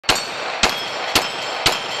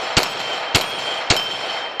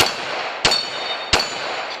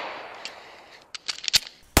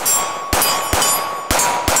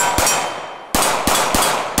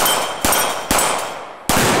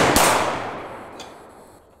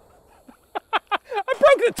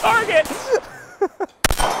the target.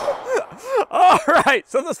 All right,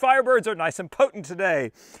 so those Firebirds are nice and potent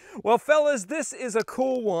today. Well, fellas, this is a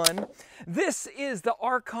cool one. This is the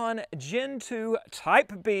Archon Gen 2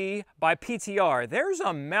 Type B by PTR. There's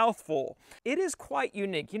a mouthful. It is quite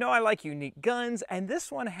unique. You know, I like unique guns, and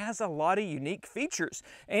this one has a lot of unique features.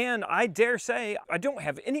 And I dare say, I don't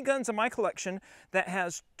have any guns in my collection that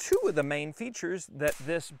has two of the main features that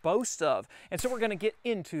this boasts of. And so we're gonna get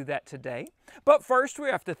into that today. But first, we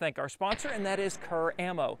have to thank our sponsor, and that is KIR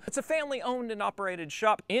Ammo. It's a family-owned and operated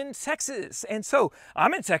shop in Texas. And so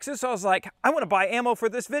I'm in Texas, so I was like, I want to buy ammo for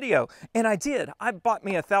this video. And I did. I bought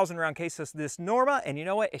me a 1,000-round case of this Norma, and you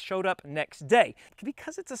know what? It showed up next day.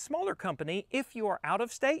 Because it's a smaller company, if you are out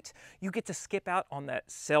of state, you get to skip out on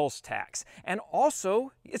that sales tax. And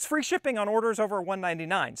also, it's free shipping on orders over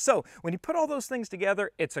 $199. So when you put all those things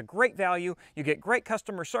together, it's a great value. You get great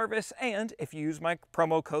customer service, and if you use my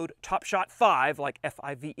promo code TOPSHOT5, like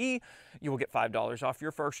F-I-V-E, you will get $5 off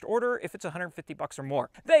your first order if it's 150 bucks or more.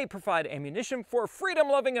 They provide ammunition for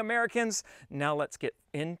freedom-loving Americans. Now let's get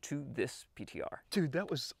into this PTR. Dude, that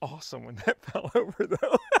was awesome when that fell over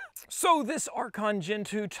though. So this Archon Gen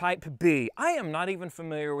 2 Type B, I am not even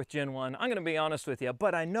familiar with Gen 1, I'm gonna be honest with you,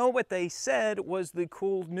 but I know what they said was the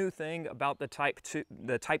cool new thing about the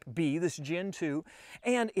Type B, this Gen 2,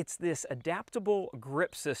 and it's this adaptable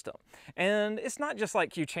grip system. And it's not just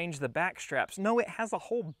like you change the back straps, no, it has a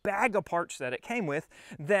whole bag of parts that it came with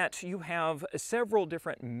that you have several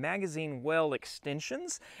different magazine well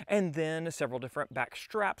extensions and then several different back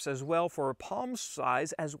straps as well for palm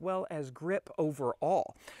size as well as grip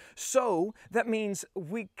overall. So that means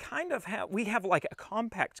we have like a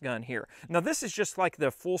compact gun here. Now this is just like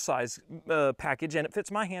the full-size package, and it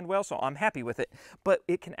fits my hand well, so I'm happy with it. But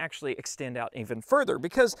it can actually extend out even further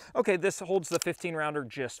because, okay, this holds the 15-rounder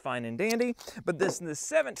just fine and dandy, but this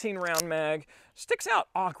 17-round mag sticks out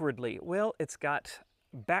awkwardly. Well, it's got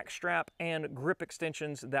backstrap and grip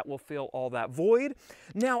extensions that will fill all that void.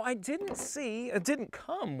 Now, it didn't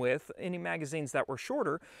come with any magazines that were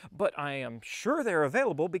shorter, but I am sure they're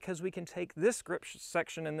available because we can take this grip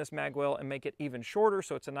section in this mag well and make it even shorter,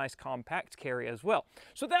 so it's a nice compact carry as well.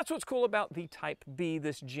 So that's what's cool about the Type B,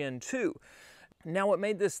 this Gen 2. Now, what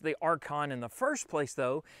made this the Archon in the first place,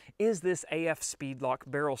 though, is this AF Speedlock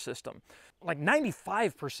barrel system. Like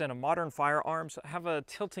 95% of modern firearms have a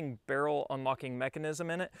tilting barrel unlocking mechanism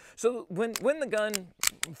in it. So when the gun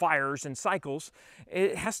fires and cycles,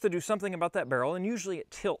 it has to do something about that barrel, and usually it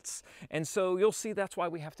tilts. And so you'll see that's why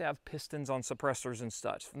we have to have pistons on suppressors and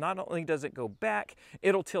such. Not only does it go back,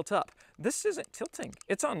 it'll tilt up. This isn't tilting.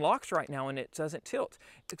 It's unlocked right now, and it doesn't tilt.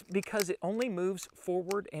 It's because it only moves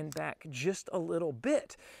forward and back just a little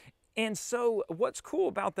bit. And so what's cool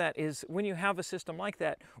about that is when you have a system like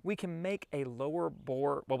that, we can make a lower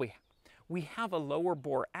bore, well, we have a lower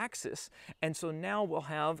bore axis, and so now we'll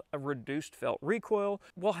have a reduced felt recoil,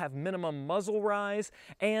 we'll have minimum muzzle rise,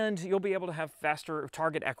 and you'll be able to have faster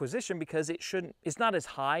target acquisition because it's not as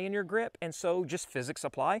high in your grip, and so just physics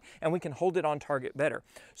apply, and we can hold it on target better.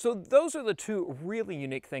 So those are the two really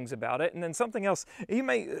unique things about it. And then something else,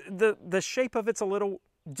 the shape of it's a little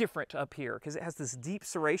different up here because it has this deep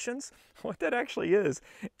serrations. What that actually is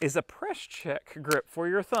a press check grip for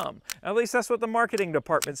your thumb. At least that's what the marketing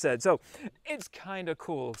department said. So it's kind of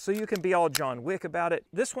cool. So you can be all John Wick about it.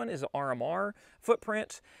 This one is an RMR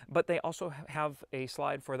footprint, but they also have a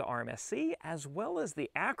slide for the RMSC as well as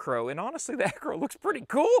the Acro. And honestly, the Acro looks pretty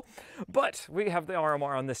cool, but we have the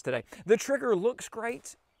RMR on this today. The trigger looks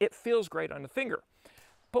great. It feels great on the finger.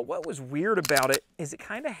 But what was weird about it is it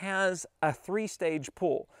kind of has a 3-stage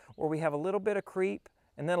pull where we have a little bit of creep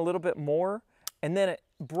and then a little bit more, and then it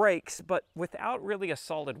breaks, but without really a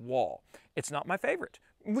solid wall. It's not my favorite.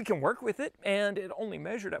 We can work with it, and it only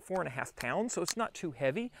measured at 4.5 pounds, so it's not too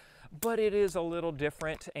heavy, but it is a little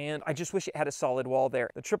different, and I just wish it had a solid wall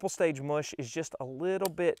there. The triple stage mush is just a little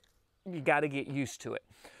bit, you got to get used to it.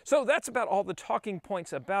 So that's about all the talking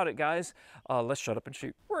points about it, guys. Let's shut up and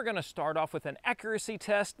shoot. We're going to start off with an accuracy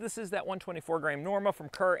test. This is that 124 grain Norma from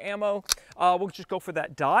KIR Ammo. We'll just go for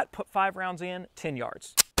that dot, put 5 rounds in, 10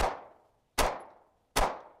 yards.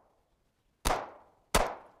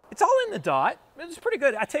 It's all in the dot. It's pretty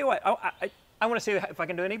good. I tell you what, I want to see if I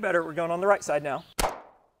can do any better. We're going on the right side now.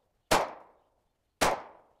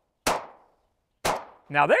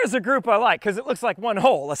 Now there's a group I like because it looks like one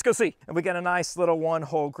hole. Let's go see. And we got a nice little one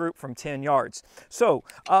hole group from 10 yards. So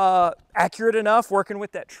accurate enough, working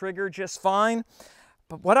with that trigger just fine.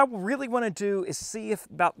 But what I really want to do is see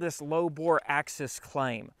about this low bore axis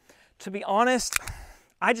claim. To be honest,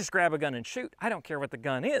 I just grab a gun and shoot. I don't care what the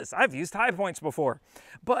gun is. I've used high points before.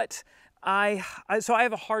 But So I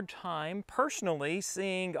have a hard time personally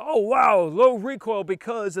seeing, oh wow, low recoil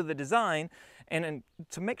because of the design. And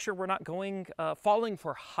to make sure we're not going falling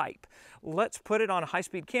for hype, let's put it on a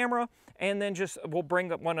high-speed camera, and then we'll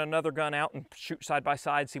bring another gun out and shoot side by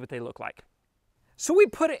side, see what they look like. So we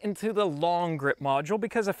put it into the long grip module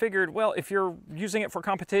because I figured, well, if you're using it for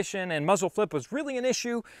competition and muzzle flip was really an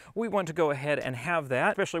issue, we want to go ahead and have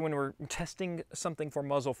that, especially when we're testing something for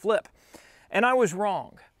muzzle flip. And I was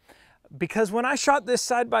wrong. Because when I shot this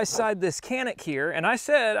side by side, this KIR, and I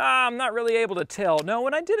said, I'm not really able to tell. No,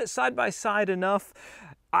 when I did it side by side enough,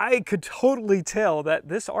 I could totally tell that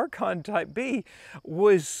this Archon Type B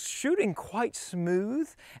was shooting quite smooth.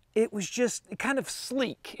 It was just kind of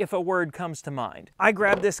sleek, if a word comes to mind. I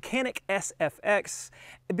grabbed this Canik SFX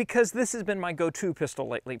because this has been my go-to pistol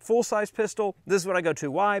lately. Full-size pistol, this is what I go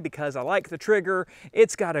to. Why? Because I like the trigger.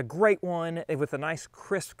 It's got a great one with a nice,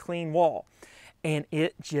 crisp, clean wall. And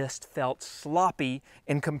it just felt sloppy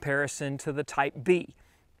in comparison to the Type B.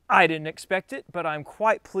 I didn't expect it, but I'm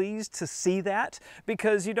quite pleased to see that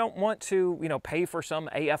because you don't want to, pay for some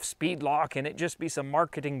AF Speedlock and it just be some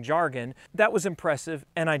marketing jargon. That was impressive,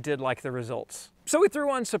 and I did like the results. So we threw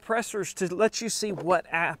on suppressors to let you see what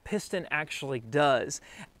a piston actually does.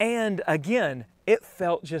 And again, it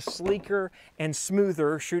felt just sleeker and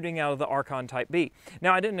smoother shooting out of the Archon Type B.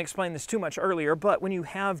 Now, I didn't explain this too much earlier, but when you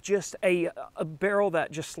have just a barrel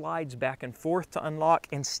that just slides back and forth to unlock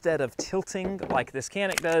instead of tilting like this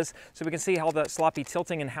Canik does, so we can see how that sloppy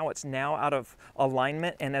tilting and how it's now out of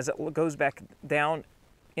alignment, and as it goes back down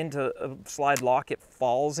into a slide lock, it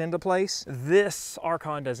falls into place. This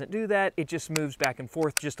Archon doesn't do that. It just moves back and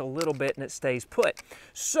forth just a little bit and it stays put.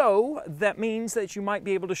 So that means that you might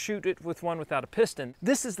be able to shoot it with one without a piston.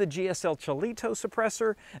 This is the GSL Cholito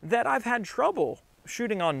suppressor that I've had trouble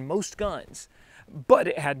shooting on most guns, but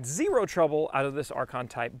it had zero trouble out of this Archon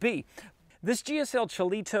Type B. This GSL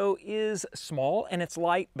Cholito is small and it's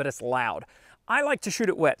light, but it's loud. I like to shoot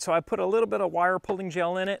it wet, so I put a little bit of wire pulling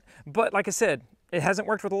gel in it, but like I said, it hasn't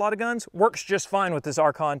worked with a lot of guns, works just fine with this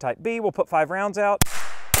Archon Type B. We'll put 5 rounds out.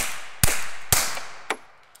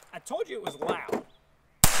 I told you it was loud.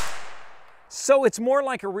 So it's more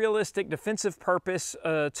like a realistic defensive purpose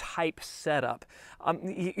type setup.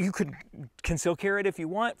 You could conceal carry it if you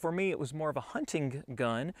want. For me, it was more of a hunting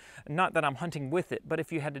gun. Not that I'm hunting with it, but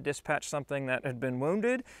if you had to dispatch something that had been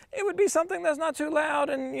wounded, it would be something that's not too loud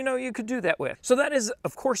and you could do that with. So that is,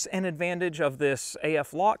 of course, an advantage of this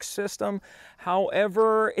AF lock system.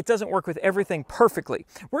 However, it doesn't work with everything perfectly.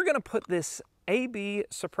 We're gonna put this AB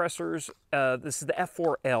suppressors, this is the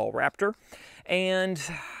F4L Raptor, and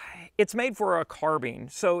it's made for a carbine,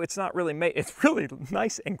 so it's not really made, it's really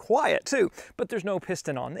nice and quiet too, but there's no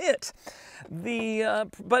piston on it.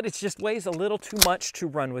 But it just weighs a little too much to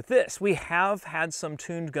run with this. We have had some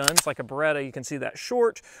tuned guns like a Beretta, you can see that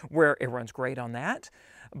short, where it runs great on that.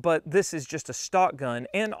 But this is just a stock gun.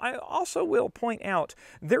 And I also will point out,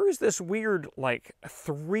 there is this weird like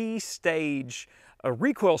 3-stage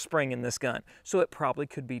recoil spring in this gun, so it probably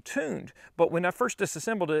could be tuned. But when I first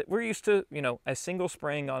disassembled it, we're used to, a single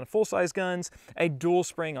spring on full-size guns, a dual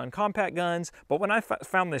spring on compact guns. But when I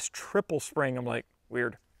found this triple spring, I'm like,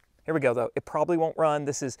 weird. Here we go though. It probably won't run.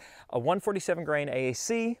 This is a 147 grain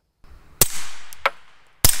AAC.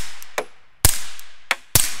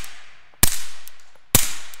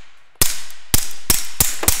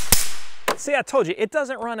 See, I told you, it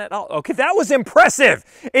doesn't run at all. Okay, that was impressive.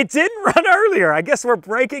 It didn't run earlier. I guess we're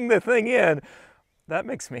breaking the thing in. That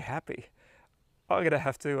makes me happy. I'm gonna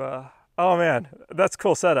have to, oh man, that's a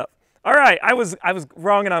cool setup. All right, I was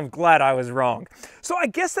wrong and I'm glad I was wrong. So I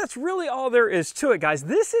guess that's really all there is to it, guys.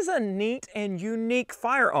 This is a neat and unique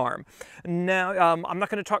firearm. Now, I'm not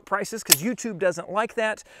gonna talk prices because YouTube doesn't like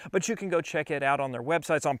that, but you can go check it out on their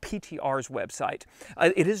website. It's on PTR's website.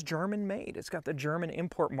 It is German made. It's got the German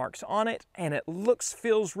import marks on it, and it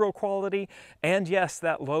feels real quality. And yes,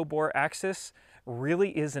 that low bore axis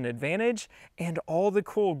really is an advantage, and all the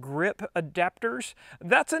cool grip adapters.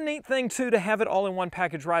 That's a neat thing too, to have it all in one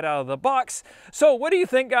package right out of the box. So what do you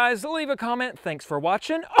think, guys? Leave a comment. Thanks for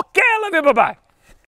watching. Okay, I love you. Bye-bye.